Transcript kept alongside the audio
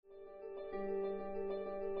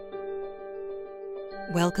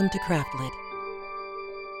Welcome to CRAFTLIT,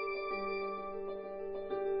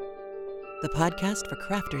 the podcast for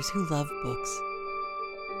crafters who love books.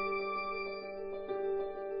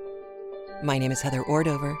 My name is Heather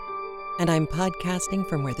Ordover, and I'm podcasting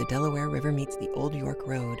from where the Delaware River meets the Old York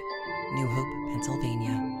Road, New Hope,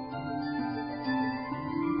 Pennsylvania.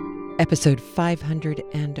 Episode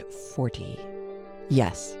 540.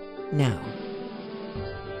 Yes, now.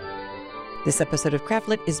 This episode of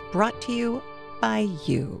CRAFTLIT is brought to you by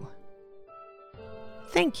you.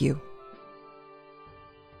 Thank you.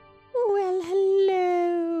 Well,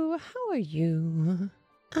 hello. How are you?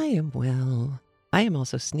 I am well. I am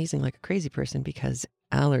also sneezing like a crazy person because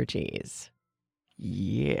allergies.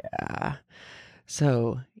 Yeah.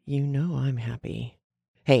 So, you know I'm happy.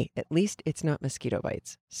 Hey, at least it's not mosquito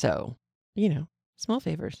bites. So, small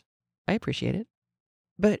favors. I appreciate it.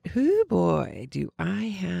 But whoo boy, do I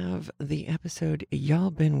have the episode y'all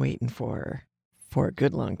been waiting for a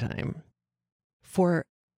good long time. For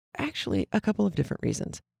actually a couple of different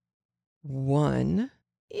reasons. One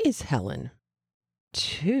is Helen.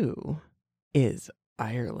 Two is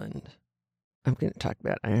Ireland. I'm going to talk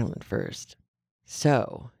about Ireland first.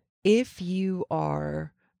 So, if you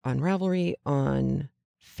are on Ravelry, on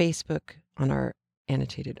Facebook, on our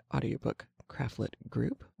annotated audiobook CRAFTLIT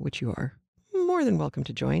group, which you are more than welcome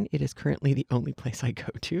to join. It is currently the only place I go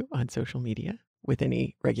to on social media with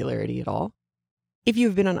any regularity at all. If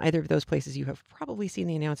you've been on either of those places, you have probably seen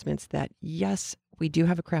the announcements that, yes, we do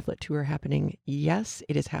have a CRAFTLIT tour happening. Yes,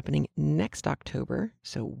 it is happening next October,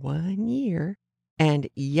 so 1 year. And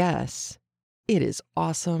yes, it is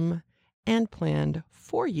awesome and planned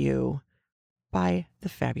for you by the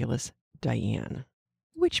fabulous Diane,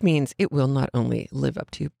 which means it will not only live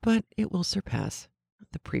up to, but it will surpass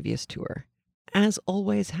the previous tour. As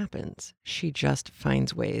always happens, she just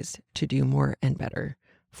finds ways to do more and better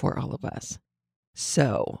for all of us.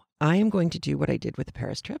 So I am going to do what I did with the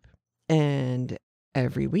Paris trip, and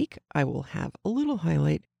every week I will have a little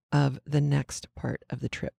highlight of the next part of the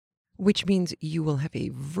trip, which means you will have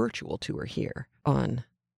a virtual tour here on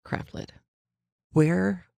CRAFTLIT.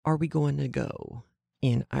 Where are we going to go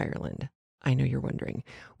in Ireland? I know you're wondering.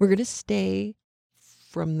 We're going to stay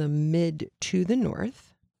from the mid to the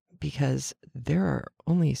north because there are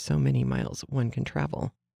only so many miles one can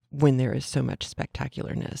travel when there is so much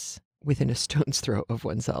spectacularness within a stone's throw of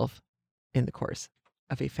oneself in the course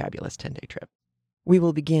of a fabulous 10-day trip. We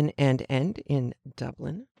will begin and end in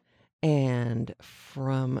Dublin, and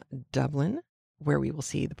from Dublin, where we will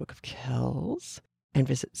see the Book of Kells and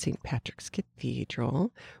visit St. Patrick's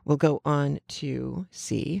Cathedral, we'll go on to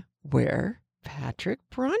see where Patrick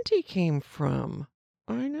Bronte came from.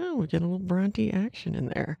 I know, we get a little Bronte action in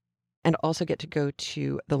there. And also get to go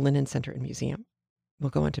to the Linen Center and Museum. We'll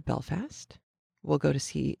go on to Belfast. We'll go to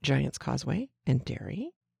see Giant's Causeway and Derry.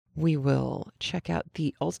 We will check out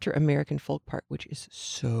the Ulster American Folk Park, which is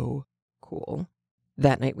so cool.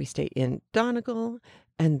 That night we stay in Donegal,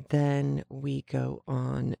 and then we go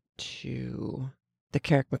on to the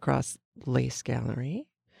Carrickmacross Lace Gallery,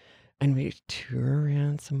 and we tour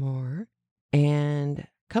around some more, and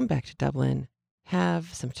come back to Dublin,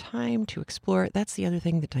 have some time to explore. That's the other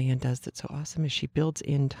thing that Diane does that's so awesome, is she builds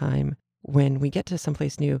in time when we get to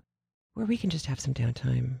someplace new, where we can just have some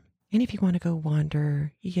downtime. And if you want to go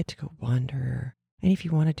wander, you get to go wander. And if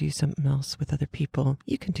you want to do something else with other people,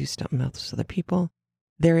 you can do something else with other people.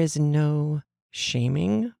 There is no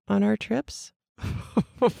shaming on our trips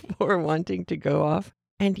for wanting to go off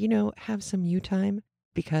and, have some you time,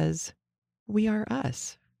 because we are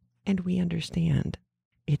us and we understand.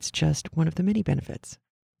 It's just one of the many benefits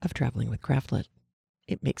of traveling with CRAFTLIT.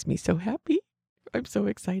 It makes me so happy. I'm so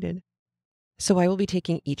excited. So I will be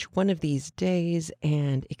taking each one of these days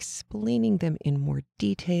and explaining them in more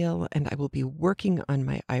detail, and I will be working on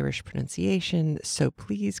my Irish pronunciation, so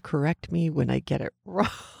please correct me when I get it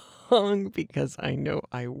wrong, because I know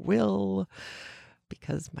I will,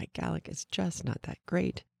 because my Gaelic is just not that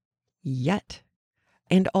great yet.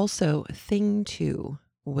 And also, Thing 2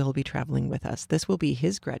 will be traveling with us. This will be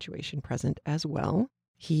his graduation present as well.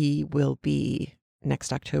 He will be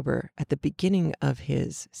next October at the beginning of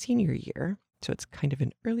his senior year. So it's kind of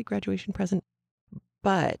an early graduation present,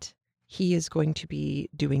 but he is going to be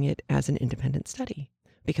doing it as an independent study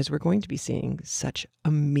because we're going to be seeing such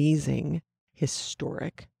amazing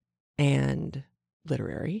historic and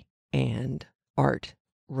literary and art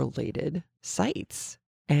related sites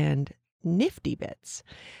and nifty bits.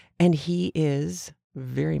 And he is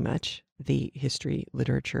very much the history,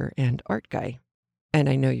 literature, and art guy. And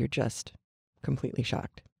I know you're just completely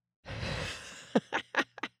shocked.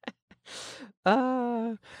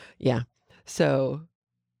 Yeah. So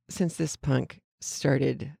since this punk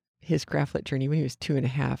started his craftlit journey when he was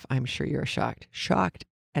 2.5, I'm sure you're shocked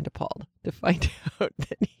and appalled to find out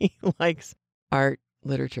that he likes art,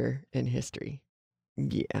 literature, and history.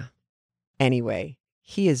 Yeah. Anyway,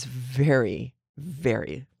 he is very,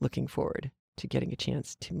 very looking forward to getting a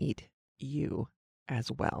chance to meet you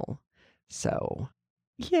as well. So,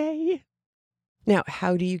 yay! Now,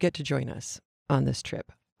 how do you get to join us on this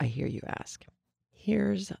trip, I hear you ask?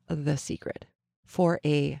 Here's the secret. For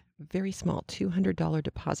a very small $200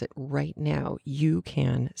 deposit right now, you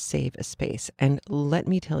can save a space. And let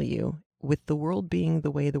me tell you, with the world being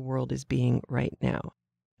the way the world is being right now,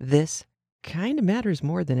 this kind of matters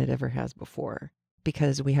more than it ever has before,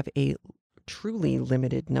 because we have a truly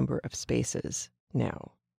limited number of spaces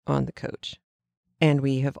now on the coach. And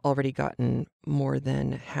we have already gotten more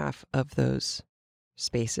than half of those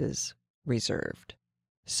spaces reserved.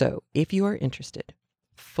 So if you are interested,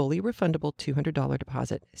 fully refundable $200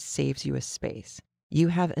 deposit saves you a space. You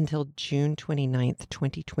have until June 29th,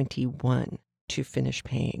 2021 to finish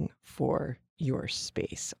paying for your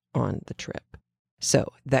space on the trip.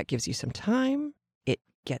 So that gives you some time. It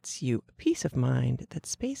gets you peace of mind that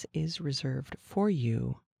space is reserved for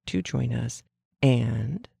you to join us.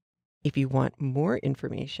 And if you want more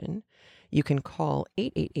information, you can call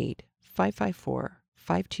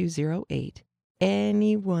 888-554-5208.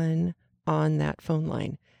 Anyone on that phone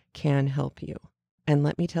line can help you. And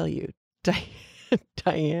let me tell you,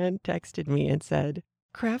 Diane texted me and said,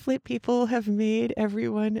 Craftlit people have made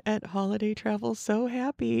everyone at Holiday Travel so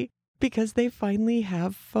happy because they finally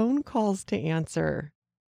have phone calls to answer.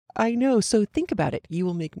 I know. So think about it. You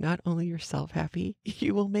will make not only yourself happy,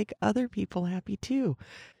 you will make other people happy too.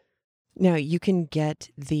 Now, you can get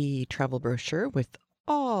the travel brochure with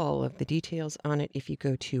all of the details on it if you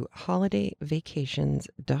go to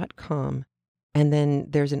holidayvacations.com. And then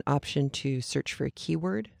there's an option to search for a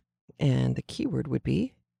keyword. And the keyword would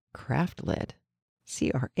be CRAFTLIT.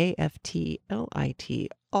 CRAFTLIT,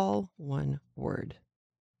 all one word.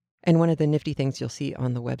 And one of the nifty things you'll see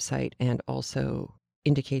on the website and also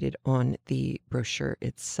indicated on the brochure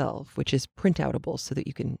itself, which is printoutable so that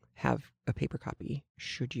you can have a paper copy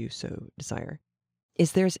should you so desire,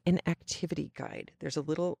 is there's an activity guide. There's a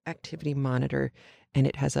little activity monitor, and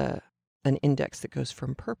it has an index that goes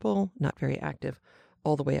from purple, not very active,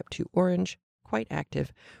 all the way up to orange, quite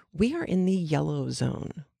active. We are in the yellow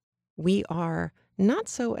zone. We are not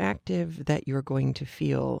so active that you're going to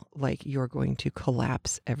feel like you're going to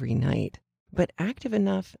collapse every night, but active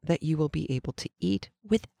enough that you will be able to eat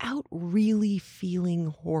without really feeling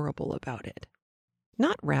horrible about it.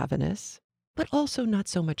 Not ravenous, but also not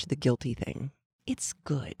so much the guilty thing. It's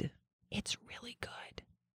good. It's really good.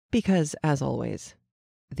 Because, as always,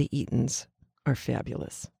 the Eatons are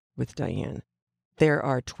fabulous with Diane. There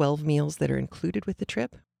are 12 meals that are included with the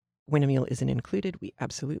trip. When a meal isn't included, we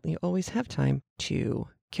absolutely always have time to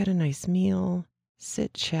get a nice meal,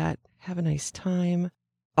 sit, chat, have a nice time.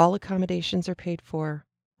 All accommodations are paid for.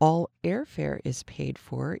 All airfare is paid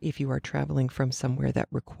for if you are traveling from somewhere that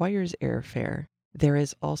requires airfare. There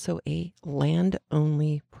is also a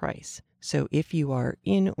land-only price. So if you are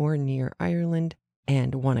in or near Ireland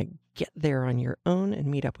and want to get there on your own and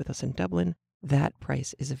meet up with us in Dublin, that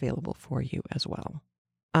price is available for you as well.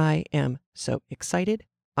 I am so excited.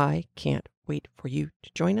 I can't wait for you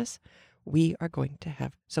to join us. We are going to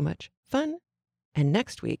have so much fun. And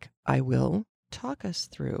next week, I will talk us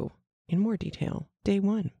through in more detail day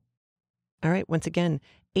one. All right, once again,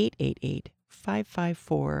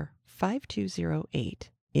 888-554-5208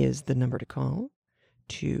 is the number to call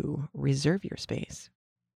to reserve your space.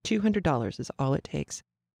 $200 is all it takes.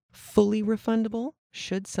 Fully refundable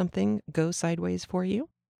should something go sideways for you.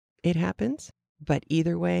 It happens, but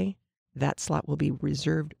either way, that slot will be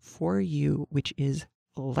reserved for you, which is,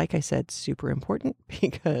 like I said, super important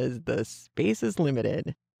because the space is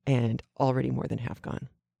limited and already more than half gone.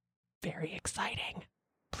 Very exciting.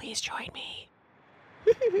 Please join me.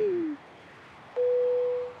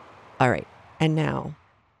 All right, and now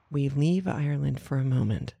we leave Ireland for a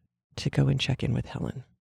moment to go and check in with Helen.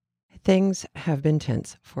 Things have been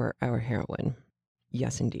tense for our heroine.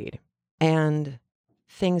 Yes, indeed. And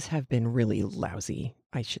things have been really lousy.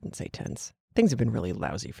 I shouldn't say tense. Things have been really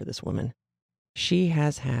lousy for this woman. She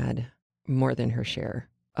has had more than her share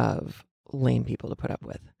of lame people to put up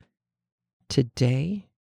with. Today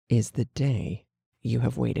is the day you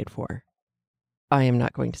have waited for. I am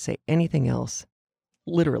not going to say anything else,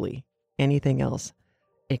 literally anything else,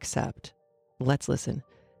 except let's listen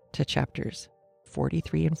to chapters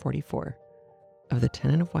 43 and 44 of The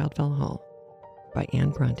Tenant of Wildfell Hall by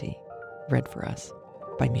Anne Bronte, read for us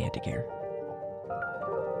by Mia Daguerre.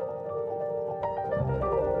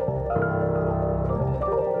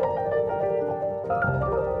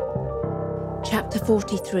 Chapter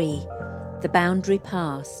 43. The Boundary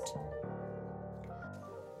Passed.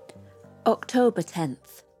 October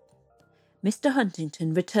 10th. Mr.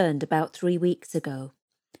 Huntington returned about 3 weeks ago.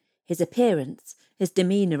 His appearance, his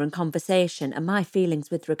demeanour and conversation, and my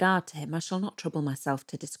feelings with regard to him I shall not trouble myself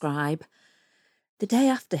to describe. The day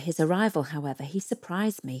after his arrival, however, he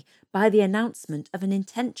surprised me by the announcement of an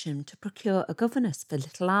intention to procure a governess for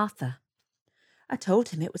little Arthur. I told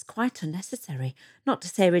him it was quite unnecessary, not to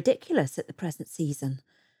say ridiculous, at the present season.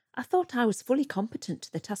 I thought I was fully competent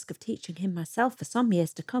to the task of teaching him myself for some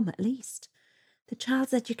years to come at least. The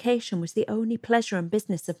child's education was the only pleasure and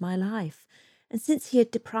business of my life, and since he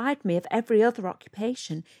had deprived me of every other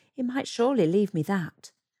occupation, he might surely leave me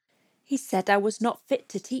that. He said I was not fit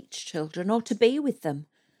to teach children or to be with them.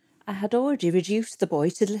 I had already reduced the boy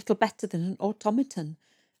to little better than an automaton.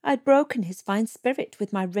 I had broken his fine spirit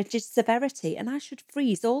with my rigid severity, and I should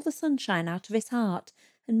freeze all the sunshine out of his heart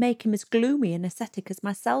and make him as gloomy and ascetic as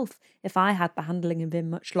myself if I had the handling of him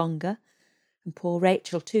much longer. And poor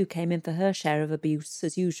Rachel, too, came in for her share of abuse,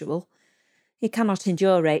 as usual. He cannot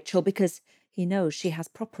endure Rachel because he knows she has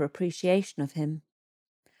proper appreciation of him.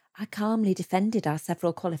 I calmly defended our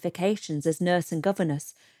several qualifications as nurse and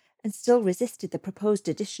governess, and still resisted the proposed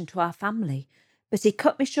addition to our family, but he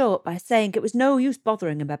cut me short by saying it was no use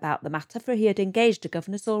bothering him about the matter, for he had engaged a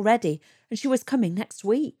governess already, and she was coming next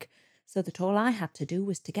week, so that all I had to do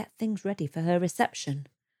was to get things ready for her reception.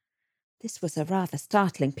 This was a rather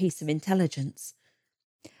startling piece of intelligence.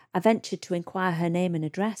 I ventured to inquire her name and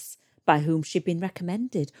address, by whom she'd been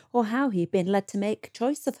recommended, or how he had been led to make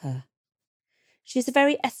choice of her. "She is a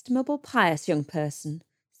very estimable, pious young person,"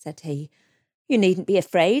 said he. "You needn't be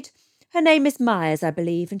afraid. Her name is Myers, I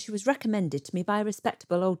believe, and she was recommended to me by a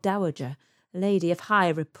respectable old dowager, a lady of high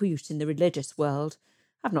repute in the religious world.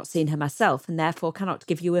 I've not seen her myself, and therefore cannot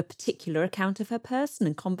give you a particular account of her person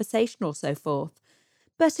and conversation or so forth.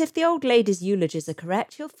 But if the old lady's eulogies are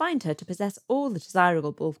correct, you'll find her to possess all the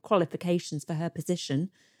desirable qualifications for her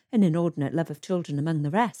position, an inordinate love of children among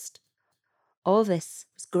the rest." All this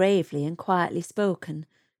was gravely and quietly spoken,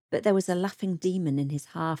 but there was a laughing demon in his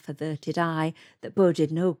half-averted eye that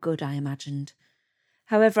boded no good, I imagined.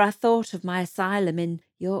 However, I thought of my asylum in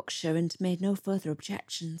Yorkshire and made no further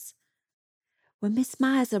objections. When Miss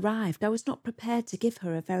Myers arrived, I was not prepared to give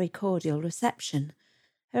her a very cordial reception.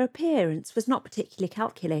 Her appearance was not particularly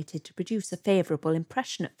calculated to produce a favourable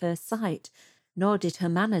impression at first sight, nor did her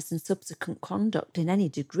manners and subsequent conduct in any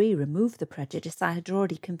degree remove the prejudice I had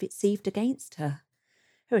already conceived against her.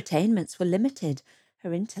 Her attainments were limited,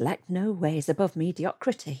 her intellect no ways above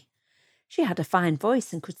mediocrity. She had a fine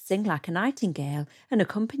voice and could sing like a nightingale and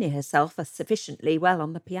accompany herself sufficiently well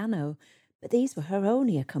on the piano, but these were her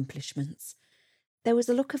only accomplishments. There was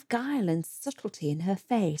a look of guile and subtlety in her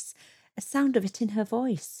face, a sound of it in her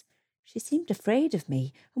voice. She seemed afraid of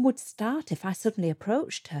me and would start if I suddenly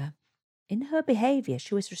approached her. In her behaviour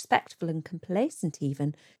she was respectful and complaisant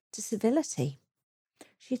even to civility.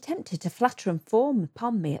 She attempted to flatter and fawn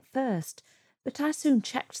upon me at first, but I soon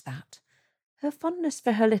checked that. Her fondness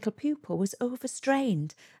for her little pupil was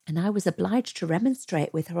overstrained, and I was obliged to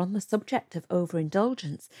remonstrate with her on the subject of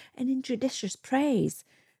overindulgence and injudicious praise,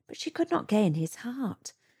 but she could not gain his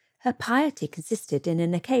heart. Her piety consisted in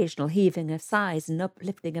an occasional heaving of sighs and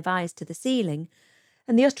uplifting of eyes to the ceiling,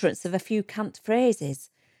 and the utterance of a few cant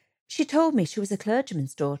phrases. She told me she was a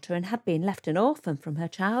clergyman's daughter and had been left an orphan from her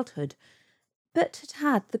childhood, but had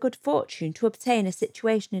had the good fortune to obtain a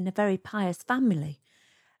situation in a very pious family,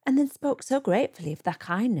 and then spoke so gratefully of the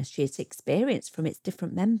kindness she had experienced from its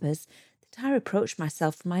different members that I reproached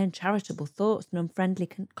myself for my uncharitable thoughts and unfriendly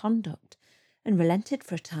conduct, and relented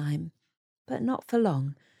for a time, but not for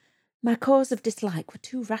long. My cause of dislike were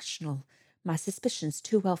too rational, my suspicions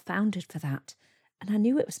too well-founded for that, and I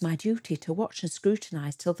knew it was my duty to watch and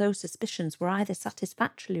scrutinise till those suspicions were either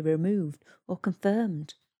satisfactorily removed or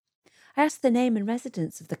confirmed. I asked the name and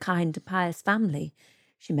residence of the kind and pious family.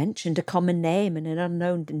 She mentioned a common name and an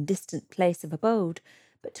unknown and distant place of abode,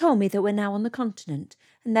 but told me they were now on the continent,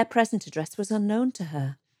 and their present address was unknown to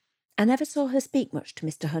her. I never saw her speak much to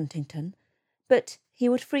Mr. Huntington, but he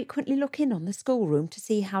would frequently look in on the schoolroom to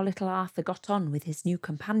see how little Arthur got on with his new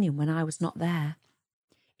companion when I was not there.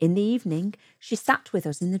 In the evening she sat with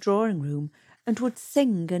us in the drawing-room, and would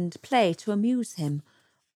sing and play to amuse him,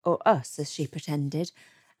 or us, as she pretended,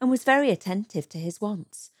 and was very attentive to his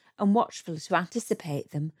wants, and watchful to anticipate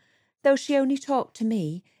them, though she only talked to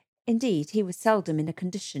me. Indeed, he was seldom in a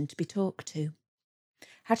condition to be talked to.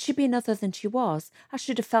 Had she been other than she was, I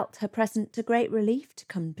should have felt her present a great relief to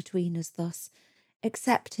come between us thus,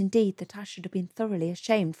 except, indeed, that I should have been thoroughly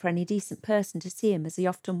ashamed for any decent person to see him as he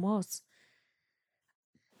often was.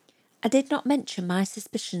 I did not mention my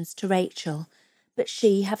suspicions to Rachel, but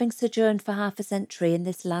she, having sojourned for half a century in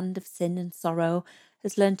this land of sin and sorrow,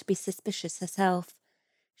 has learned to be suspicious herself.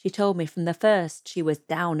 She told me from the first she was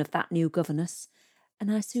down of that new governess,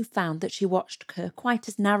 and I soon found that she watched her quite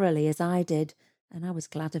as narrowly as I did, and I was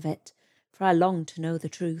glad of it, for I longed to know the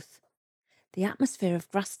truth. The atmosphere of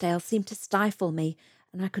Grassdale seemed to stifle me,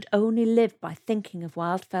 and I could only live by thinking of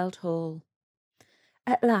Wildfell Hall.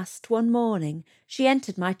 At last, one morning, she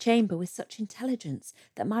entered my chamber with such intelligence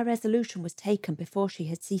that my resolution was taken before she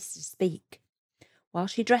had ceased to speak. While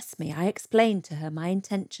she dressed me, I explained to her my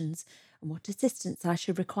intentions and what assistance I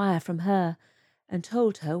should require from her, and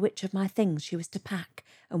told her which of my things she was to pack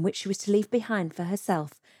and which she was to leave behind for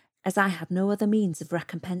herself, as I had no other means of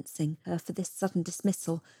recompensing her for this sudden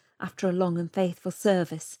dismissal after a long and faithful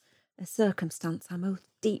service, a circumstance I most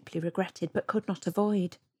deeply regretted but could not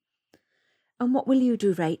avoid. "And what will you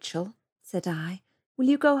do, Rachel?" said I. "Will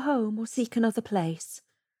you go home or seek another place?"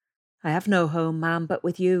 "I have no home, ma'am, but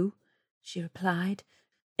with you," she replied,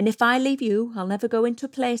 "and if I leave you, I'll never go into a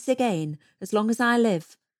place again as long as I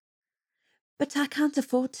live." "But I can't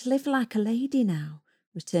afford to live like a lady now,"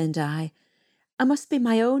 returned I. "I must be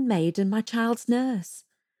my own maid and my child's nurse."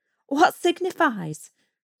 "What signifies?"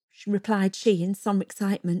 replied she in some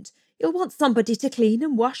excitement. "You'll want somebody to clean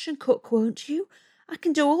and wash and cook, won't you? I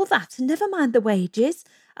can do all that and never mind the wages.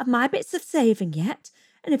 I've my bits of saving yet,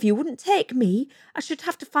 and if you wouldn't take me, I should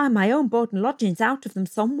have to find my own board and lodgings out of them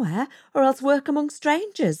somewhere, or else work among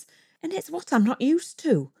strangers, and it's what I'm not used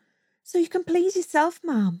to. So you can please yourself,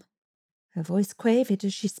 ma'am." Her voice quavered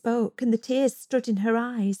as she spoke, and the tears stood in her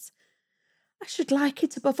eyes. "I should like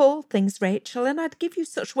it above all things, Rachel, and I'd give you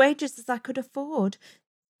such wages as I could afford,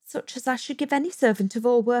 such as I should give any servant of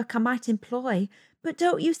all work I might employ, but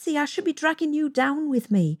don't you see I should be dragging you down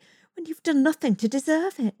with me, when you've done nothing to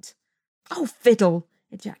deserve it?" "Oh, fiddle!"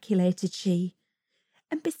 ejaculated she.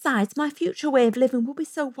 "And besides, my future way of living will be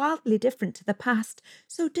so wildly different to the past,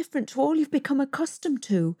 so different to all you've become accustomed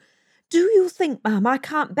to. Do you think, ma'am, I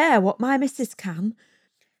can't bear what my missus can?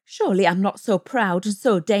 Surely I'm not so proud and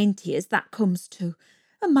so dainty as that comes to.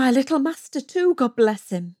 And my little master too, God bless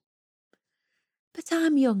him." "But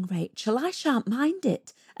I'm young, Rachel, I shan't mind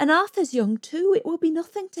it, and Arthur's young too, it will be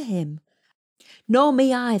nothing to him." "Nor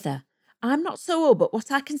me either. I'm not so old but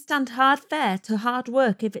what I can stand hard fare to hard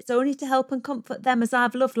work if it's only to help and comfort them as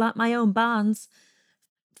I've loved like my own bairns.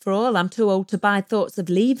 For all I'm too old to bide thoughts of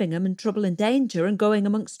leaving 'em in trouble and danger and going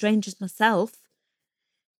amongst strangers myself."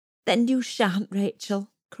 "Then you shan't, Rachel,"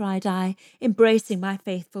 cried I, embracing my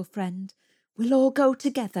faithful friend. "We'll all go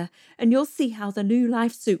together, and you'll see how the new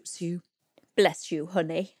life suits you." "Bless you,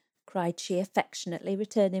 honey," cried she affectionately,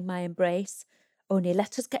 returning my embrace. "Only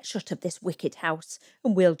let us get shut of this wicked house,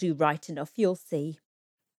 and we'll do right enough, you'll see."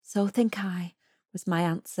 "So think I," was my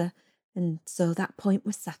answer, and so that point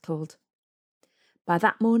was settled. By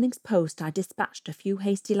that morning's post I dispatched a few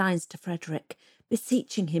hasty lines to Frederick,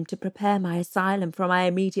 beseeching him to prepare my asylum for my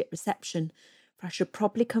immediate reception, for I should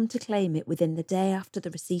probably come to claim it within the day after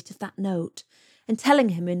the receipt of that note, and telling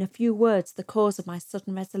him in a few words the cause of my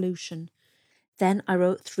sudden resolution. Then I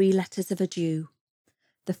wrote 3 letters of adieu.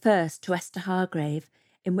 The first to Esther Hargrave,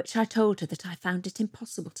 in which I told her that I found it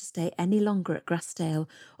impossible to stay any longer at Grassdale,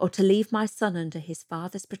 or to leave my son under his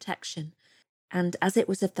father's protection, and as it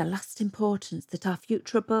was of the last importance that our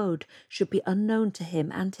future abode should be unknown to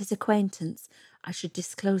him and his acquaintance, I should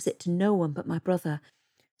disclose it to no one but my brother,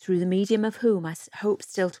 through the medium of whom I hope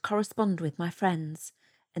still to correspond with my friends.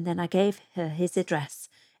 And then I gave her his address,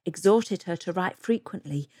 exhorted her to write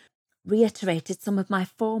frequently, reiterated some of my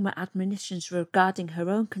former admonitions regarding her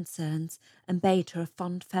own concerns, and bade her a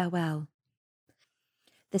fond farewell.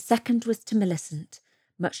 The second was to Millicent,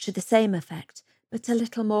 much to the same effect, but a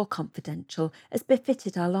little more confidential, as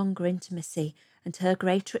befitted our longer intimacy, and her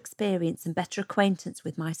greater experience and better acquaintance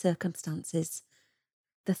with my circumstances.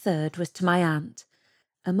 The third was to my aunt,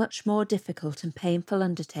 a much more difficult and painful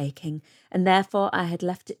undertaking, and therefore I had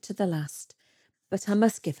left it to the last. But I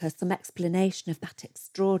must give her some explanation of that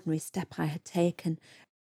extraordinary step I had taken,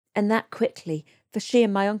 and that quickly, for she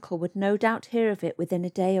and my uncle would no doubt hear of it within a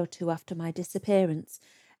day or 2 after my disappearance,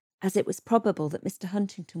 as it was probable that Mr.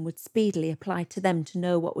 Huntington would speedily apply to them to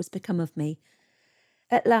know what was become of me.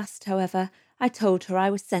 At last, however, I told her I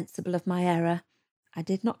was sensible of my error. I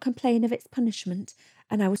did not complain of its punishment,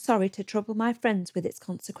 and I was sorry to trouble my friends with its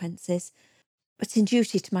consequences. But in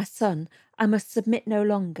duty to my son, I must submit no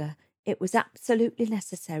longer. It was absolutely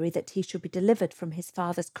necessary that he should be delivered from his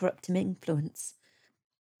father's corrupting influence.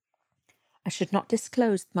 I should not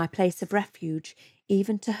disclose my place of refuge,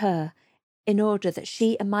 even to her, in order that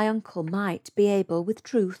she and my uncle might be able, with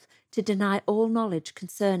truth, to deny all knowledge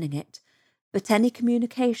concerning it, but any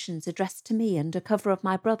communications addressed to me under cover of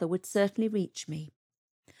my brother would certainly reach me.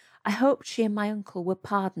 I hoped she and my uncle would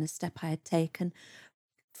pardon the step I had taken,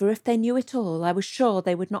 for if they knew it all, I was sure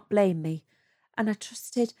they would not blame me, and I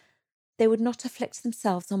trusted they would not afflict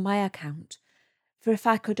themselves on my account, for if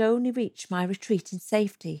I could only reach my retreat in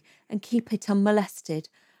safety and keep it unmolested,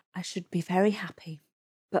 I should be very happy,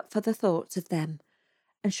 but for the thoughts of them,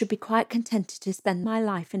 and should be quite contented to spend my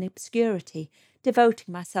life in obscurity,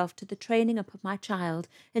 devoting myself to the training up of my child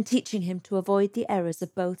and teaching him to avoid the errors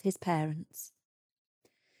of both his parents.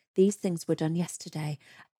 These things were done yesterday.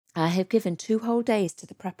 I have given 2 whole days to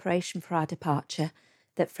the preparation for our departure,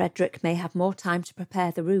 that Frederick may have more time to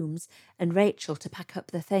prepare the rooms and Rachel to pack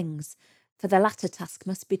up the things, for the latter task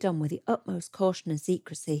must be done with the utmost caution and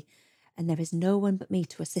secrecy, and there is no one but me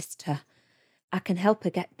to assist her. I can help her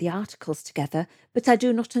get the articles together, but I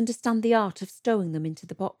do not understand the art of stowing them into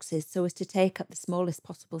the boxes so as to take up the smallest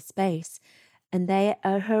possible space, and they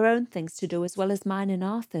are her own things to do as well as mine and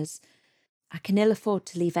Arthur's. I can ill afford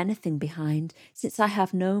to leave anything behind, since I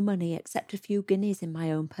have no money except a few guineas in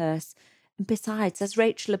my own purse, and besides, as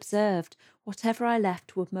Rachel observed, whatever I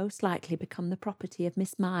left would most likely become the property of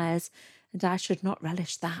Miss Myers, and I should not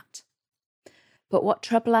relish that. But what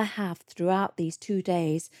trouble I have throughout these 2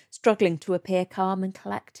 days, struggling to appear calm and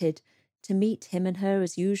collected, to meet him and her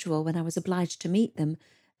as usual when I was obliged to meet them,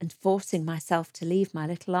 and forcing myself to leave my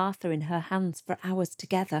little Arthur in her hands for hours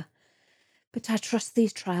together. But I trust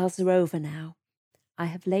these trials are over now. I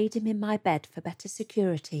have laid him in my bed for better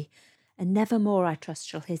security, and never more, I trust,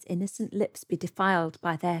 shall his innocent lips be defiled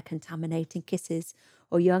by their contaminating kisses,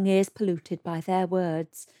 or young ears polluted by their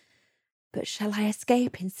words. But shall I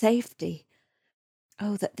escape in safety?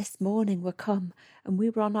 Oh, that this morning were come, and we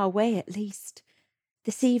were on our way at least.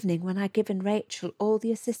 This evening, when I had given Rachel all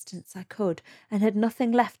the assistance I could, and had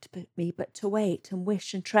nothing left me but to wait and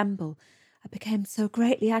wish and tremble, I became so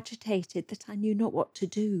greatly agitated that I knew not what to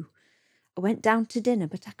do. I went down to dinner,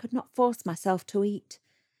 but I could not force myself to eat.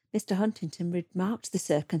 Mr. Huntington remarked the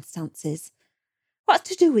circumstances. "What's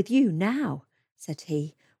to do with you now?" said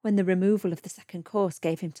he, when the removal of the second course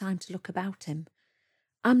gave him time to look about him.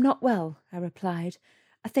 "I'm not well," I replied.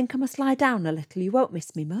 "I think I must lie down a little. You won't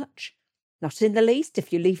miss me much." "Not in the least.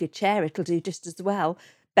 If you leave your chair, it'll do just as well.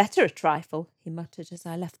 Better a trifle," he muttered as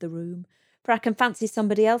I left the room, "for I can fancy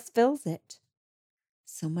somebody else fills it."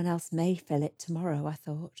 Someone else may fill it tomorrow, I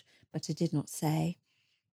thought, but I did not say.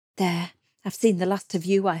 "There, I've seen the last of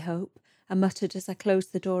you, I hope," I muttered as I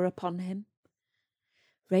closed the door upon him.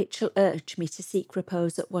 Rachel urged me to seek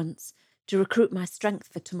repose at once, to recruit my strength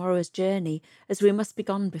for tomorrow's journey, as we must be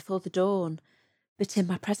gone before the dawn. But in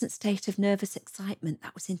my present state of nervous excitement,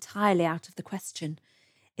 that was entirely out of the question.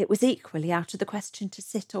 It was equally out of the question to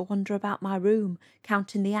sit or wander about my room,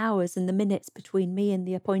 counting the hours and the minutes between me and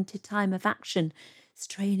the appointed time of action,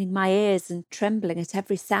 straining my ears and trembling at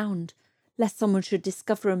every sound, lest someone should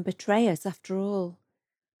discover and betray us after all.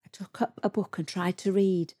 I took up a book and tried to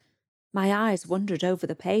read. My eyes wandered over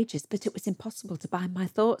the pages, but it was impossible to bind my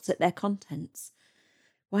thoughts at their contents.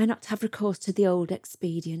 Why not have recourse to the old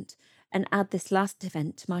expedient, and add this last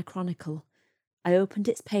event to my chronicle? I opened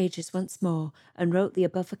its pages once more, and wrote the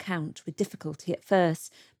above account with difficulty at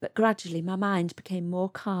first, but gradually my mind became more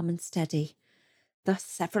calm and steady. Thus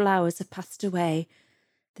several hours have passed away.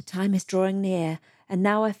 The time is drawing near, and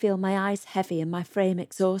now I feel my eyes heavy and my frame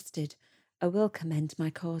exhausted. I will commend my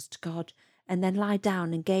cause to God, and then lie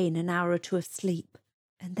down and gain an hour or 2 of sleep.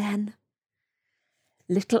 And then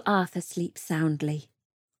little Arthur sleeps soundly.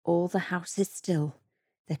 All the house is still.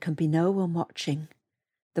 There can be no one watching.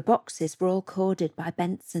 The boxes were all corded by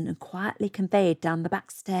Benson and quietly conveyed down the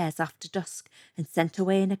back stairs after dusk and sent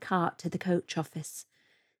away in a cart to the coach office.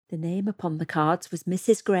 The name upon the cards was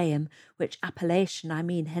Mrs. Graham, which appellation I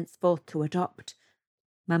mean henceforth to adopt.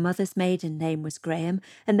 My mother's maiden name was Graham,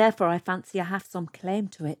 and therefore I fancy I have some claim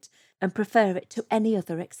to it, and prefer it to any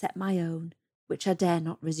other except my own, which I dare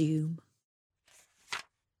not resume.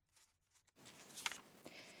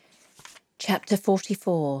 Chapter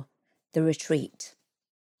 44. The Retreat.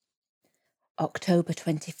 October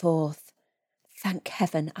 24th. Thank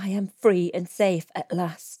heaven, I am free and safe at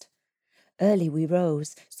last. Early we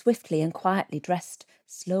rose, swiftly and quietly dressed,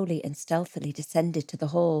 slowly and stealthily descended to the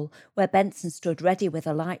hall, where Benson stood ready with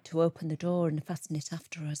a light to open the door and fasten it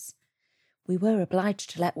after us. We were obliged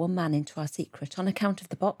to let one man into our secret on account of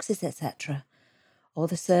the boxes, etc. All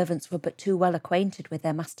the servants were but too well acquainted with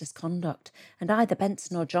their master's conduct, and either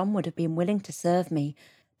Benson or John would have been willing to serve me,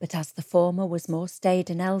 but as the former was more staid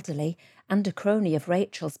and elderly, and a crony of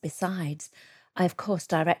Rachel's besides, I, of course,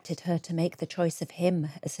 directed her to make the choice of him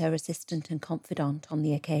as her assistant and confidant on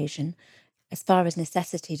the occasion, as far as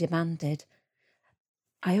necessity demanded.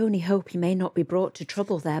 I only hope he may not be brought to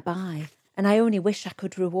trouble thereby, and I only wish I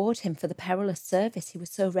could reward him for the perilous service he was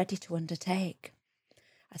so ready to undertake.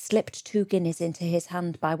 I slipped 2 guineas into his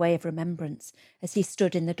hand by way of remembrance as he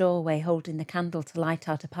stood in the doorway holding the candle to light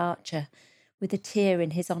our departure, with a tear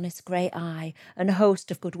in his honest grey eye and a host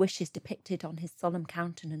of good wishes depicted on his solemn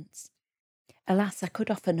countenance. Alas, I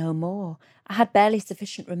could offer no more. I had barely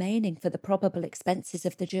sufficient remaining for the probable expenses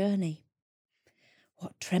of the journey.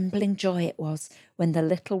 What trembling joy it was when the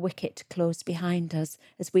little wicket closed behind us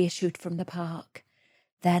as we issued from the park.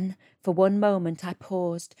 Then, for one moment, I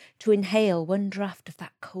paused to inhale one draught of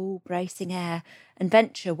that cool, bracing air and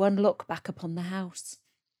venture one look back upon the house.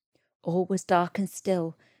 All was dark and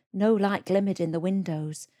still, no light glimmered in the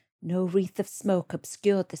windows, no wreath of smoke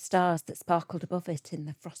obscured the stars that sparkled above it in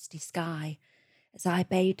the frosty sky. As I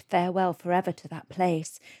bade farewell forever to that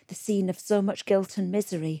place, the scene of so much guilt and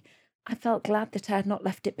misery, I felt glad that I had not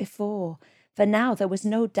left it before, for now there was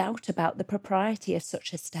no doubt about the propriety of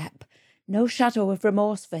such a step, no shadow of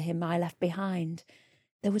remorse for him I left behind.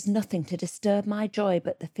 There was nothing to disturb my joy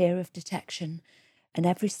but the fear of detection, and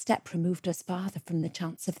every step removed us farther from the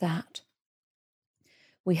chance of that.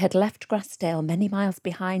 We had left Grassdale many miles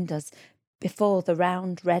behind us before the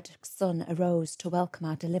round red sun arose to welcome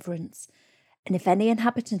our deliverance, and if any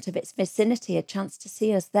inhabitant of its vicinity had chanced to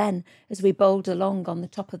see us then as we bowled along on the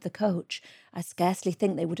top of the coach, I scarcely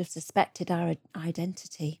think they would have suspected our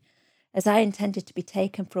identity. As I intended to be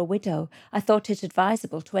taken for a widow, I thought it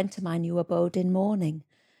advisable to enter my new abode in mourning.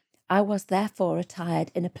 I was therefore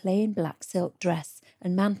attired in a plain black silk dress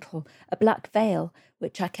and mantle, a black veil,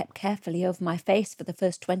 which I kept carefully over my face for the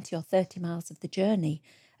first 20 or 30 miles of the journey,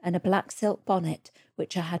 and a black silk bonnet,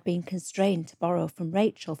 which I had been constrained to borrow from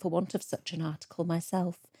Rachel for want of such an article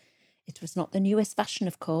myself. It was not the newest fashion,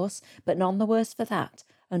 of course, but none the worse for that,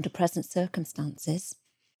 under present circumstances.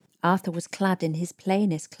 Arthur was clad in his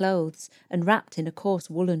plainest clothes and wrapped in a coarse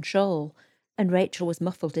woollen shawl, and Rachel was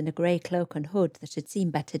muffled in a grey cloak and hood that had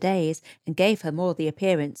seen better days and gave her more the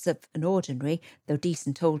appearance of an ordinary, though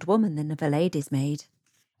decent old woman than of a lady's maid.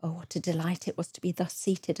 Oh, what a delight it was to be thus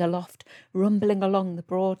seated aloft, rumbling along the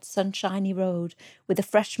broad, sunshiny road, with a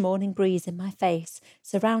fresh morning breeze in my face,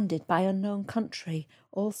 surrounded by unknown country,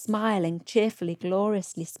 all smiling, cheerfully,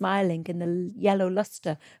 gloriously smiling in the yellow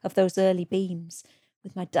lustre of those early beams,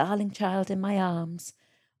 with my darling child in my arms,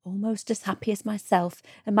 almost as happy as myself,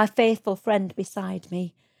 and my faithful friend beside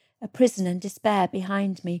me, a prison and despair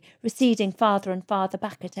behind me, receding farther and farther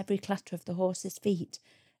back at every clatter of the horse's feet,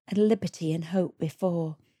 and liberty and hope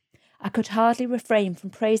before. I could hardly refrain from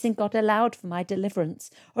praising God aloud for my deliverance,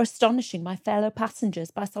 or astonishing my fellow passengers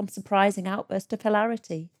by some surprising outburst of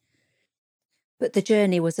hilarity. But the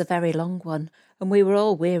journey was a very long one, and we were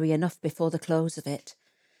all weary enough before the close of it.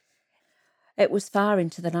 It was far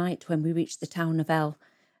into the night when we reached the town of L,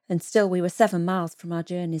 and still we were 7 miles from our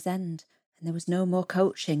journey's end, and there was no more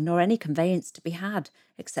coaching nor any conveyance to be had,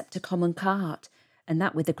 except a common cart, and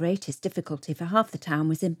that with the greatest difficulty, for half the town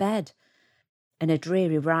was in bed. And a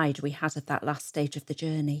dreary ride we had at that last stage of the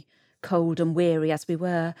journey, cold and weary as we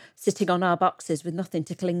were, sitting on our boxes with nothing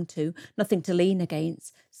to cling to, nothing to lean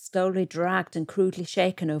against, slowly dragged and crudely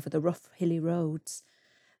shaken over the rough, hilly roads.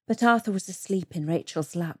 But Arthur was asleep in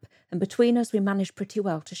Rachel's lap, and between us we managed pretty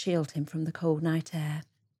well to shield him from the cold night air.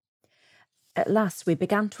 At last we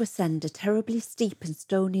began to ascend a terribly steep and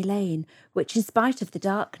stony lane, which, in spite of the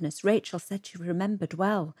darkness, Rachel said she remembered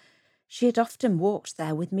well. She had often walked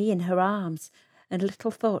there with me in her arms, and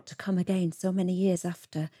little thought to come again so many years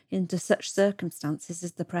after, into such circumstances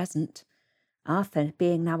as the present. Arthur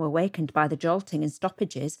being now awakened by the jolting and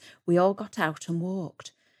stoppages, we all got out and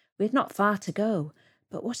walked. We had not far to go,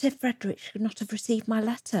 but what if Frederick should not have received my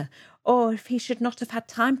letter, or if he should not have had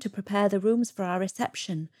time to prepare the rooms for our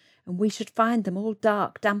reception, and we should find them all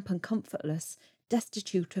dark, damp, and comfortless,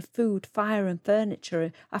 destitute of food, fire, and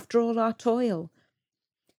furniture after all our toil?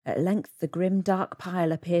 At length the grim dark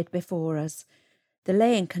pile appeared before us. The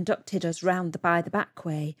lane conducted us round by the back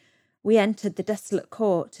way. We entered the desolate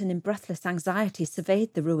court, and in breathless anxiety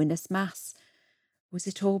surveyed the ruinous mass. Was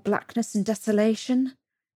it all blackness and desolation?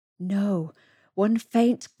 No. One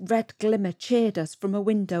faint red glimmer cheered us from a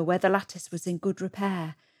window where the lattice was in good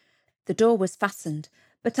repair. The door was fastened,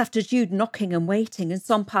 but after due knocking and waiting, and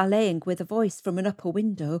some parleying with a voice from an upper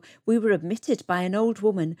window, we were admitted by an old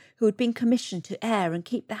woman who had been commissioned to air and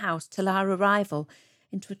keep the house till our arrival,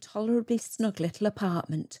 into a tolerably snug little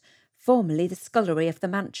apartment, formerly the scullery of the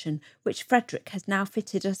mansion, which Frederick has now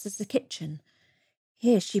fitted us as a kitchen.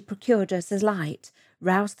 Here she procured us a light,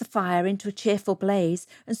 roused the fire into a cheerful blaze,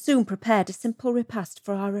 and soon prepared a simple repast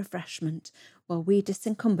for our refreshment, while we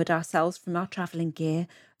disencumbered ourselves from our travelling gear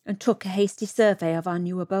and took a hasty survey of our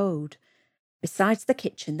new abode. Besides the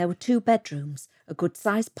kitchen, there were 2 bedrooms, a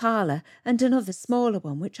good-sized parlour, and another smaller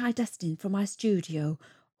one which I destined for my studio,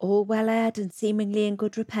 all well aired and seemingly in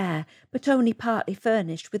good repair, but only partly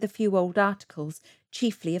furnished with a few old articles,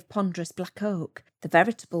 chiefly of ponderous black oak, the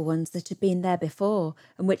veritable ones that had been there before,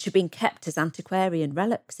 and which had been kept as antiquarian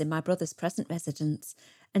relics in my brother's present residence,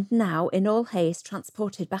 and now in all haste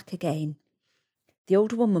transported back again. The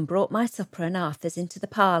old woman brought my supper and Arthur's into the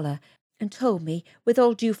parlour, and told me, with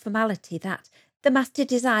all due formality, that the master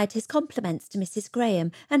desired his compliments to Mrs.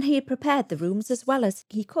 Graham, and he had prepared the rooms as well as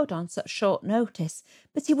he could on such short notice,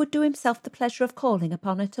 but he would do himself the pleasure of calling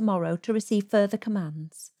upon her to-morrow to receive further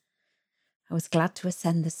commands. I was glad to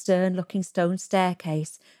ascend the stern-looking stone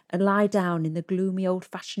staircase and lie down in the gloomy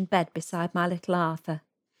old-fashioned bed beside my little Arthur.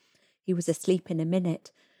 He was asleep in a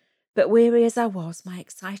minute, but weary as I was, my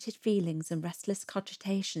excited feelings and restless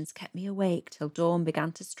cogitations kept me awake till dawn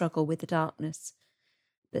began to struggle with the darkness.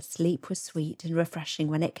 But sleep was sweet and refreshing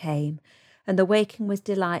when it came, and the waking was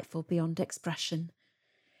delightful beyond expression.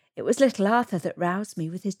 It was little Arthur that roused me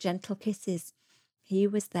with his gentle kisses. He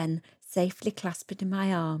was then safely clasped in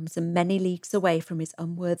my arms and many leagues away from his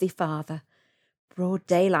unworthy father. Broad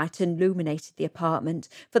daylight illuminated the apartment,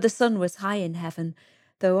 for the sun was high in heaven,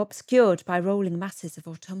 though obscured by rolling masses of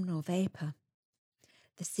autumnal vapour.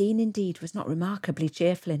 The scene indeed was not remarkably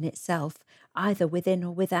cheerful in itself, either within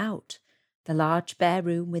or without. The large bare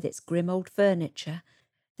room with its grim old furniture,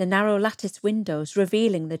 the narrow lattice windows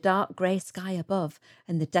revealing the dark grey sky above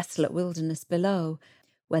and the desolate wilderness below,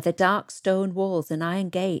 where the dark stone walls and iron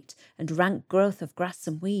gate and rank growth of grass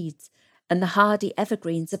and weeds, and the hardy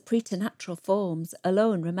evergreens of preternatural forms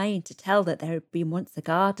alone remained to tell that there had been once a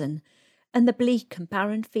garden, and the bleak and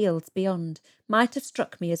barren fields beyond might have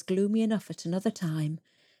struck me as gloomy enough at another time.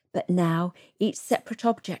 But now each separate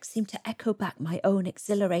object seemed to echo back my own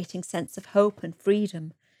exhilarating sense of hope and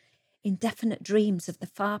freedom. Indefinite dreams of the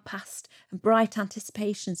far past and bright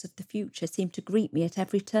anticipations of the future seemed to greet me at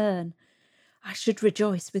every turn. I should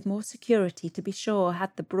rejoice with more security, to be sure,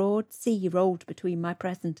 had the broad sea rolled between my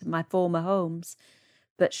present and my former homes.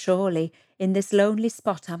 But surely in this lonely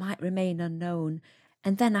spot I might remain unknown,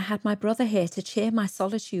 and then I had my brother here to cheer my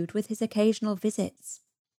solitude with his occasional visits.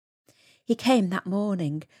 He came that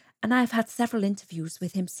morning, and I have had several interviews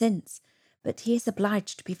with him since, but he is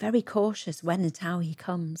obliged to be very cautious when and how he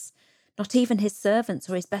comes. Not even his servants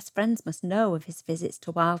or his best friends must know of his visits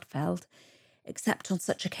to Wildfell, except on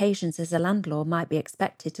such occasions as a landlord might be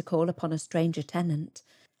expected to call upon a stranger tenant,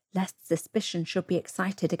 lest suspicion should be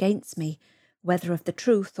excited against me, whether of the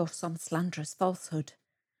truth or some slanderous falsehood.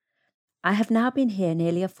 I have now been here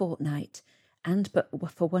nearly a fortnight, and but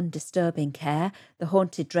for one disturbing care, the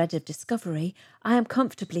haunted dread of discovery, I am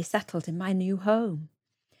comfortably settled in my new home.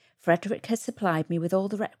 Frederick has supplied me with all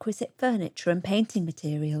the requisite furniture and painting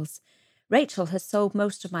materials. Rachel has sold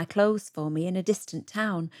most of my clothes for me in a distant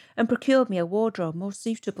town, and procured me a wardrobe more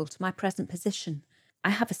suitable to my present position.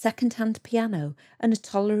 I have a second-hand piano and a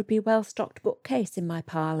tolerably well-stocked bookcase in my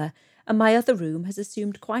parlour, and my other room has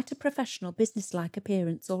assumed quite a professional business-like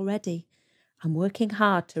appearance already. I'm working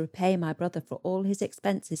hard to repay my brother for all his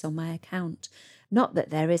expenses on my account. Not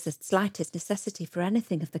that there is the slightest necessity for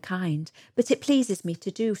anything of the kind, but it pleases me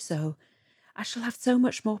to do so. I shall have so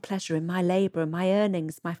much more pleasure in my labour and my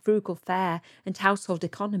earnings, my frugal fare and household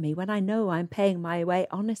economy, when I know I am paying my way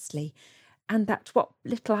honestly, and that what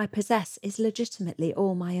little I possess is legitimately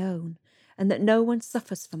all my own, and that no one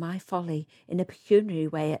suffers for my folly, in a pecuniary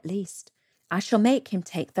way at least. I shall make him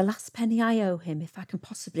take the last penny I owe him, if I can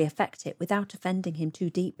possibly effect it without offending him too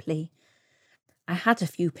deeply. I had a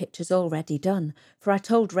few pictures already done, for I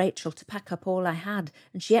told Rachel to pack up all I had,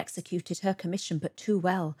 and she executed her commission but too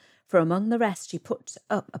well, for among the rest she put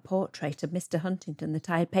up a portrait of Mr. Huntington that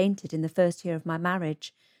I had painted in the first year of my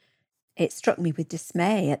marriage. It struck me with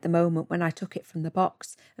dismay at the moment when I took it from the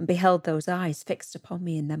box and beheld those eyes fixed upon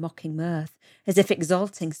me in their mocking mirth, as if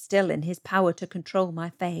exulting still in his power to control my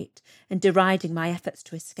fate and deriding my efforts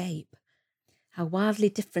to escape. How wildly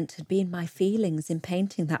different had been my feelings in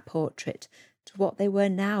painting that portrait to what they were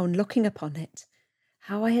now in looking upon it.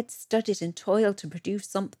 How I had studied and toiled to produce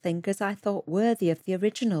something as I thought worthy of the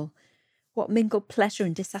original. What mingled pleasure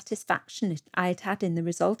and dissatisfaction I had had in the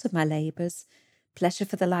result of my labours. Pleasure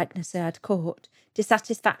for the likeness I had caught,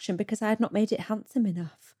 dissatisfaction because I had not made it handsome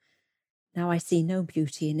enough. Now I see no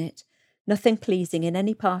beauty in it, nothing pleasing in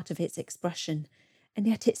any part of its expression, and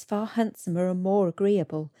yet it's far handsomer and more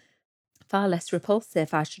agreeable. far less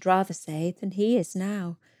repulsive, I should rather say, than he is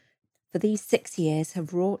now, for these 6 years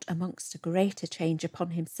have wrought amongst a greater change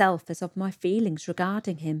upon himself as of my feelings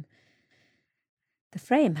regarding him. The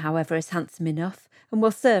frame, however, is handsome enough, and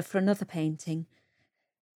will serve for another painting.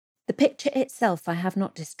 The picture itself I have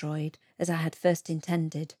not destroyed, as I had first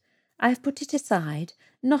intended. I have put it aside,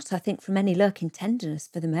 not, I think, from any lurking tenderness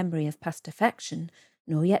for the memory of past affection,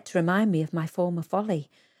 nor yet to remind me of my former folly,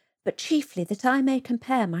 but chiefly that I may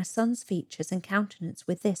compare my son's features and countenance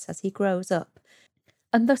with this as he grows up,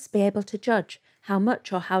 and thus be able to judge how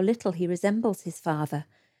much or how little he resembles his father,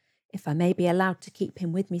 if I may be allowed to keep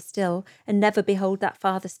him with me still, and never behold that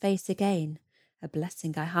father's face again, a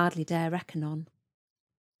blessing I hardly dare reckon on.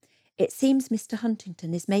 It seems Mr.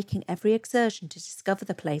 Huntington is making every exertion to discover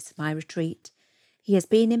the place of my retreat. He has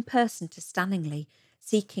been in person to Stanningley,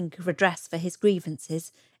 seeking redress for his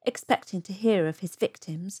grievances, expecting to hear of his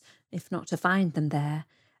victims, if not to find them there,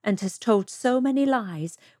 and has told so many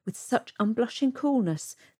lies with such unblushing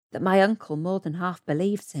coolness that my uncle more than half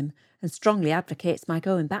believes him, and strongly advocates my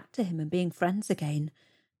going back to him and being friends again.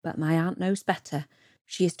 But my aunt knows better.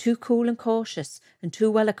 She is too cool and cautious, and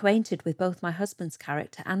too well acquainted with both my husband's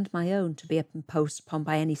character and my own to be imposed upon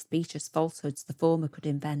by any specious falsehoods the former could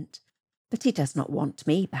invent. But he does not want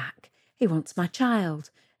me back. He wants my child,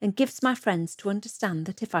 and gives my friends to understand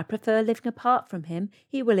that if I prefer living apart from him,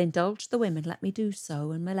 he will indulge the whim and let me do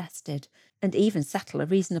so unmolested, and even settle a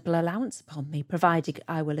reasonable allowance upon me, provided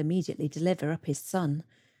I will immediately deliver up his son.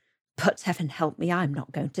 But heaven help me, I am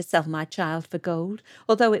not going to sell my child for gold,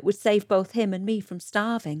 although it would save both him and me from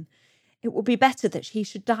starving. It would be better that he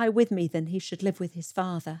should die with me than he should live with his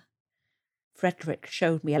father. Frederick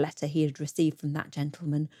showed me a letter he had received from that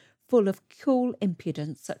gentleman, full of cool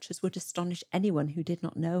impudence such as would astonish anyone who did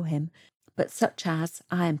not know him, but such as,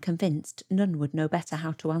 I am convinced, none would know better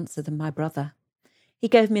how to answer than my brother. He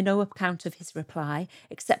gave me no account of his reply,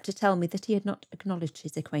 except to tell me that he had not acknowledged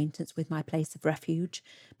his acquaintance with my place of refuge,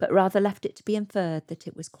 but rather left it to be inferred that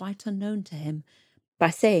it was quite unknown to him, by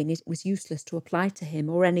saying it was useless to apply to him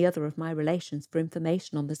or any other of my relations for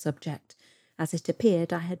information on the subject, as it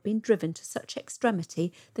appeared I had been driven to such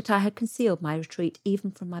extremity that I had concealed my retreat even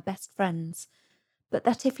from my best friends, but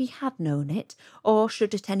that if he had known it, or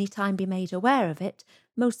should at any time be made aware of it,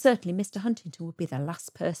 most certainly Mr. Huntington would be the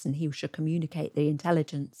last person he should communicate the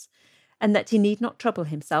intelligence, and that he need not trouble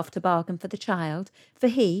himself to bargain for the child, for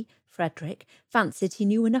he, Frederick, fancied he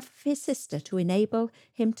knew enough of his sister to enable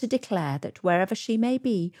him to declare that wherever she may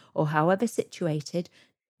be, or however situated,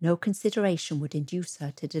 no consideration would induce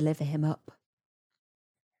her to deliver him up.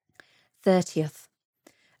 30th.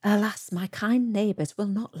 Alas, my kind neighbours will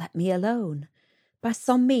not let me alone. By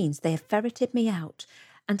some means they have ferreted me out,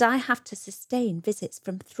 and I have to sustain visits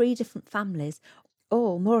from 3 different families,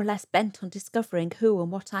 all more or less bent on discovering who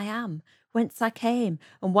and what I am, whence I came,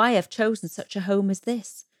 and why I have chosen such a home as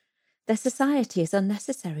this. Their society is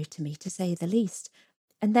unnecessary to me, to say the least,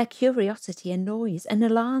 and their curiosity annoys and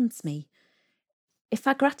alarms me. If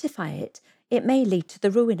I gratify it, it may lead to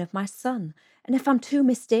the ruin of my son, and if I'm too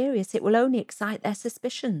mysterious, it will only excite their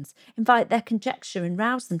suspicions, invite their conjecture, and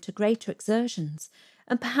rouse them to greater exertions,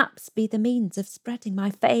 and perhaps be the means of spreading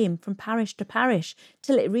my fame from parish to parish,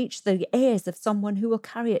 till it reach the ears of someone who will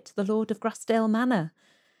carry it to the Lord of Grassdale Manor.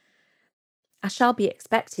 I shall be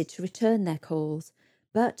expected to return their calls,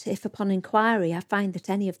 but if upon inquiry I find that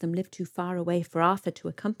any of them live too far away for Arthur to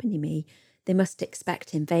accompany me, they must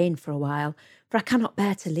expect in vain for a while, for I cannot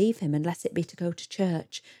bear to leave him unless it be to go to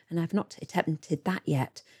church, and I have not attempted that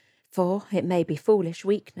yet, for it may be foolish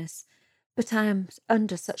weakness, but I am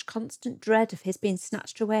under such constant dread of his being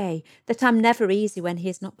snatched away that I am never easy when he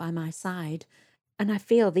is not by my side, and I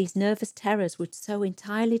feel these nervous terrors would so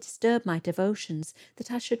entirely disturb my devotions that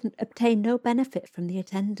I should obtain no benefit from the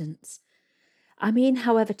attendance. I mean,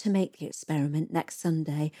 however, to make the experiment next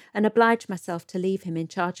Sunday, and oblige myself to leave him in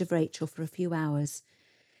charge of Rachel for a few hours.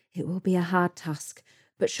 It will be a hard task,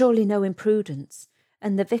 but surely no imprudence,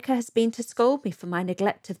 and the vicar has been to scold me for my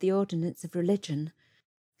neglect of the ordinance of religion.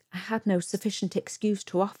 I had no sufficient excuse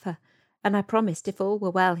to offer, and I promised if all were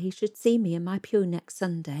well he should see me in my pew next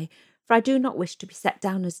Sunday, for I do not wish to be set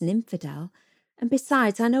down as an infidel, and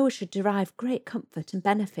besides I know I should derive great comfort and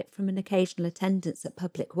benefit from an occasional attendance at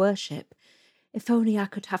public worship. If only I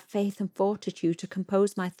could have faith and fortitude to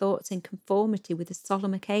compose my thoughts in conformity with the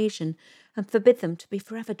solemn occasion, and forbid them to be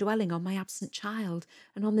forever dwelling on my absent child,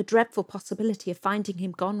 and on the dreadful possibility of finding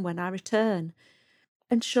him gone when I return.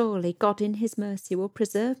 And surely God in his mercy will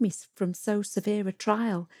preserve me from so severe a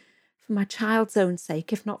trial. For my child's own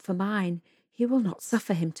sake, if not for mine, he will not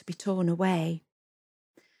suffer him to be torn away.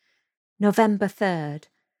 November 3rd.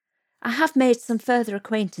 I have made some further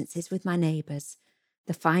acquaintances with my neighbours.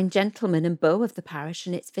 The fine gentleman and beau of the parish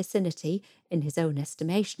and its vicinity, in his own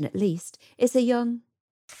estimation at least, is a young...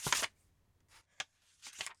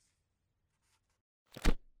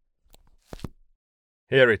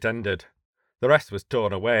 Here it ended. The rest was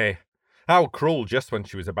torn away. How cruel just when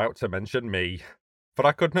she was about to mention me. For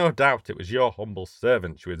I could no doubt it was your humble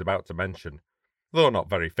servant she was about to mention, though not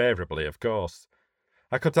very favourably, of course.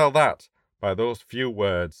 I could tell that by those few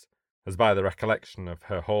words, as by the recollection of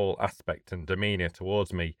her whole aspect and demeanour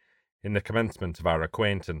towards me in the commencement of our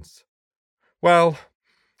acquaintance. Well,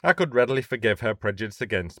 I could readily forgive her prejudice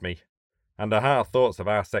against me, and her hard thoughts of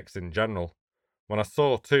our sex in general, when I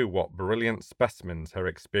saw too what brilliant specimens her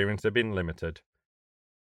experience had been limited.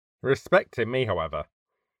 Respecting me, however,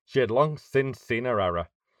 she had long since seen her error,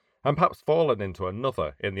 and perhaps fallen into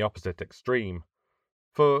another in the opposite extreme.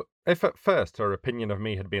 For if at first her opinion of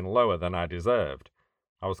me had been lower than I deserved,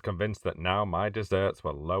 I was convinced that now my deserts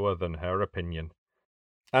were lower than her opinion.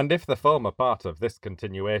 And if the former part of this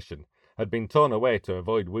continuation had been torn away to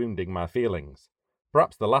avoid wounding my feelings,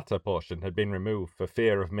 perhaps the latter portion had been removed for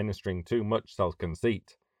fear of ministering too much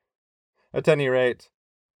self-conceit. At any rate,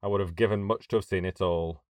 I would have given much to have seen it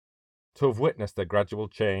all, to have witnessed the gradual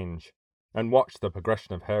change, and watched the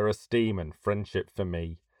progression of her esteem and friendship for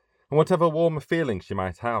me, and whatever warmer feelings she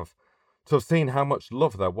might have, to have seen how much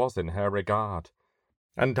love there was in her regard,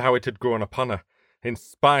 and how it had grown upon her, in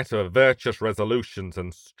spite of her virtuous resolutions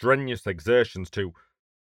and strenuous exertions to...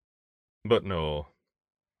 But no,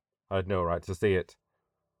 I had no right to see it.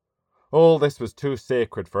 All this was too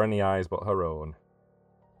sacred for any eyes but her own,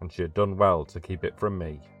 and she had done well to keep it from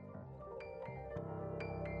me.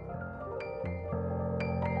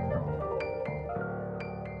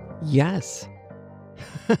 Yes.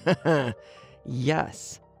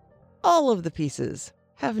 Yes. All of the pieces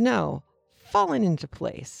have now fallen into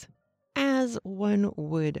place, as one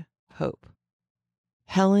would hope.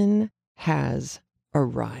 Helen has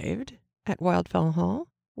arrived at Wildfell Hall.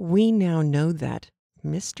 We now know that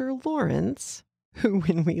Mr. Lawrence, who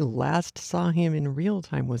when we last saw him in real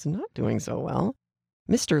time was not doing so well,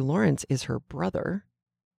 Mr. Lawrence is her brother,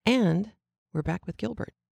 and we're back with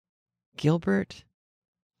Gilbert. Gilbert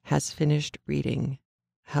has finished reading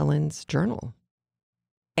Helen's journal.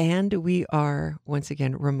 And we are once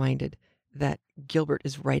again reminded that Gilbert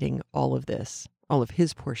is writing all of this, all of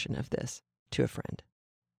his portion of this, to a friend.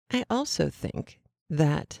 I also think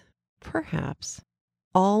that perhaps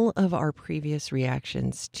all of our previous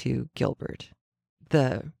reactions to Gilbert,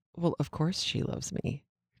 well, of course she loves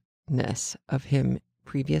me-ness of him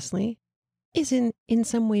previously, is in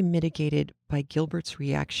some way mitigated by Gilbert's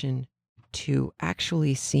reaction to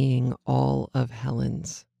actually seeing all of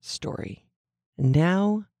Helen's story.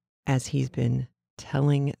 Now, as he's been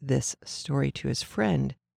telling this story to his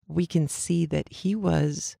friend, we can see that he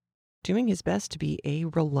was doing his best to be a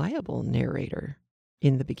reliable narrator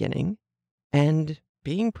in the beginning and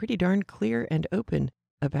being pretty darn clear and open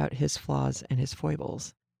about his flaws and his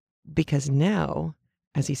foibles. Because now,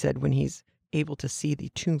 as he said, when he's able to see the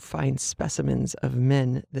two fine specimens of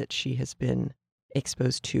men that she has been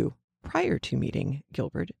exposed to prior to meeting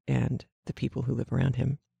Gilbert and the people who live around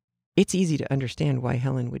him, it's easy to understand why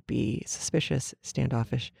Helen would be suspicious,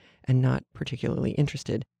 standoffish, and not particularly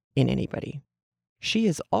interested in anybody. She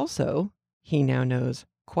is also, he now knows,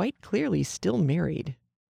 quite clearly still married.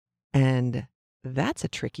 And that's a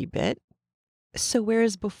tricky bit. So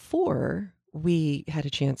whereas before we had a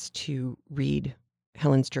chance to read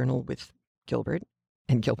Helen's journal with Gilbert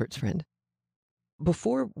and Gilbert's friend,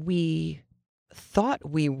 before we thought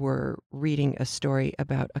we were reading a story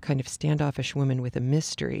about a kind of standoffish woman with a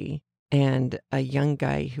mystery and a young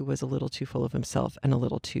guy who was a little too full of himself and a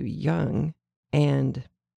little too young, and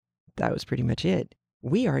that was pretty much it.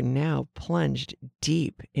 We are now plunged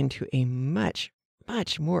deep into a much,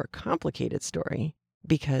 much more complicated story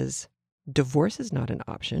because divorce is not an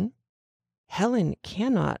option. Helen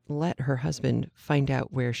cannot let her husband find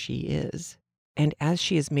out where she is. And as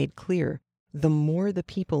she has made clear, the more the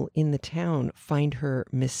people in the town find her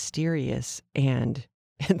mysterious and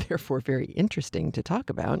therefore very interesting to talk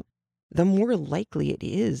about, the more likely it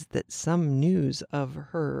is that some news of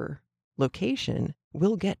her location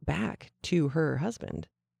will get back to her husband.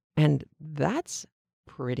 And that's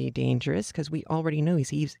pretty dangerous because we already know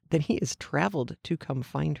that he has traveled to come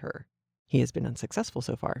find her. He has been unsuccessful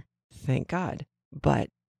so far, thank God. But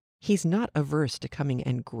he's not averse to coming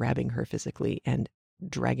and grabbing her physically and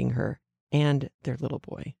dragging her and their little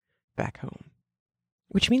boy back home.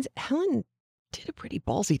 Which means Helen did a pretty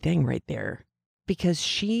ballsy thing right there because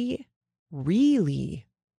she really,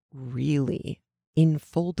 really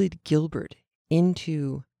enfolded Gilbert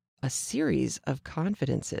into a series of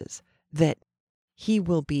confidences that he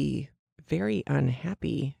will be very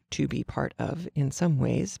unhappy to be part of in some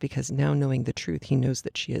ways, because now knowing the truth, he knows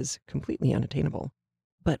that she is completely unattainable.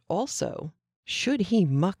 But also, should he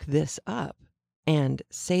muck this up and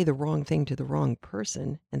say the wrong thing to the wrong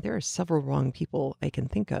person, and there are several wrong people I can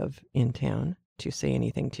think of in town to say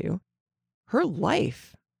anything to, her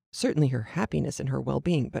life, certainly her happiness and her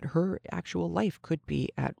well-being, but her actual life could be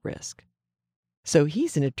at risk. So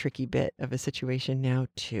he's in a tricky bit of a situation now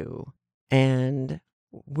too. And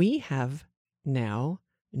we have now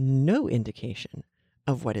no indication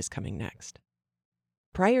of what is coming next.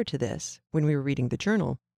 Prior to this, when we were reading the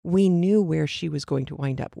journal, we knew where she was going to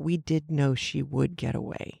wind up. We did know she would get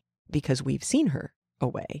away because we've seen her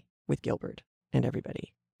away with Gilbert and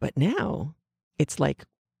everybody. But now it's like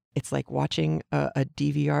watching a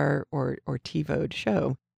DVR or TiVoed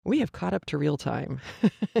show. We have caught up to real time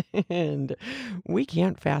and we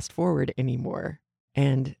can't fast forward anymore.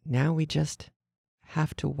 And now we just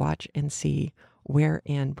have to watch and see where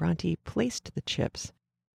Anne Bronte placed the chips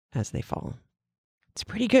as they fall. It's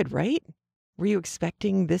pretty good, right? Were you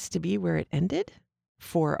expecting this to be where it ended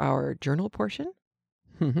for our journal portion?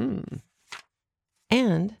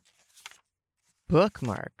 And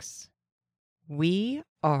bookmarks. We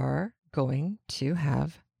are going to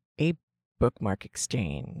have a bookmark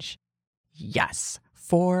exchange. Yes,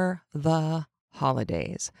 for the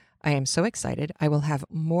holidays. I am so excited. I will have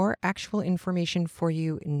more actual information for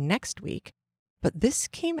you next week. But this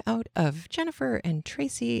came out of Jennifer and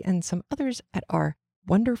Tracy and some others at our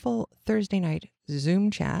wonderful Thursday night Zoom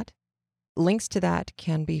chat. Links to that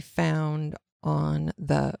can be found on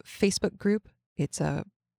the Facebook group. It's a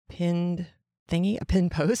pinned thingy, a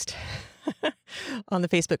pinned post on the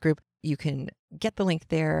Facebook group. You can get the link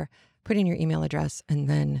there, put in your email address, and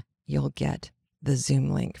then you'll get the Zoom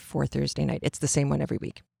link for Thursday night. It's the same one every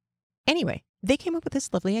week. Anyway, they came up with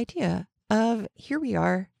this lovely idea of, here we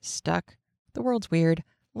are, stuck. The world's weird.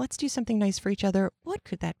 Let's do something nice for each other. What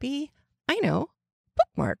could that be? I know,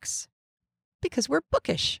 bookmarks. Because we're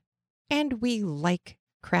bookish and we like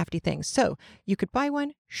crafty things. So you could buy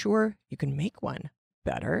one. Sure, you can make one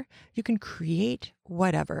better. You can create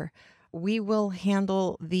whatever. We will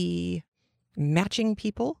handle the matching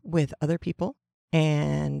people with other people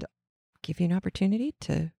and give you an opportunity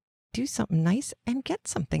to do something nice and get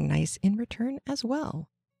something nice in return as well.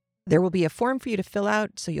 There will be a form for you to fill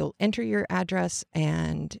out, so you'll enter your address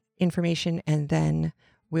and information, and then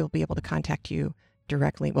we'll be able to contact you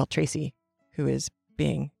directly. Well, Tracy, who is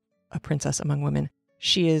being a princess among women,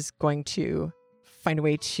 she is going to find a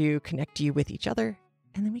way to connect you with each other,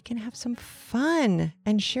 and then we can have some fun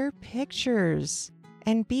and share pictures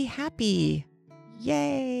and be happy.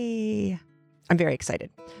 Yay! I'm very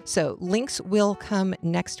excited. So links will come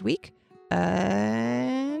next week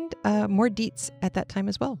and more deets at that time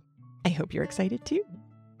as well. I hope you're excited too.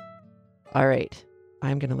 All right,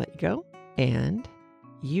 I'm going to let you go and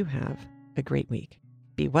you have a great week.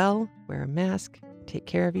 Be well, wear a mask, take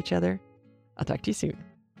care of each other. I'll talk to you soon.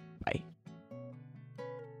 Bye.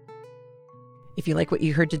 If you like what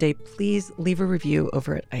you heard today, please leave a review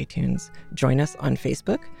over at iTunes. Join us on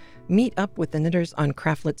Facebook. Meet up with the knitters on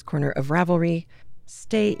Craftlet's Corner of Ravelry.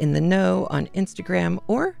 Stay in the know on Instagram,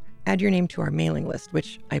 or add your name to our mailing list,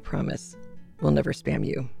 which I promise will never spam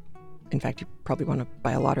you. In fact, you probably want to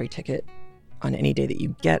buy a lottery ticket on any day that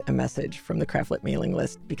you get a message from the Craftlit mailing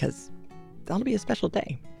list, because that'll be a special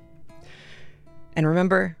day. And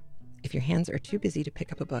remember, if your hands are too busy to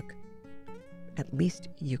pick up a book, at least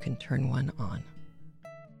you can turn one on.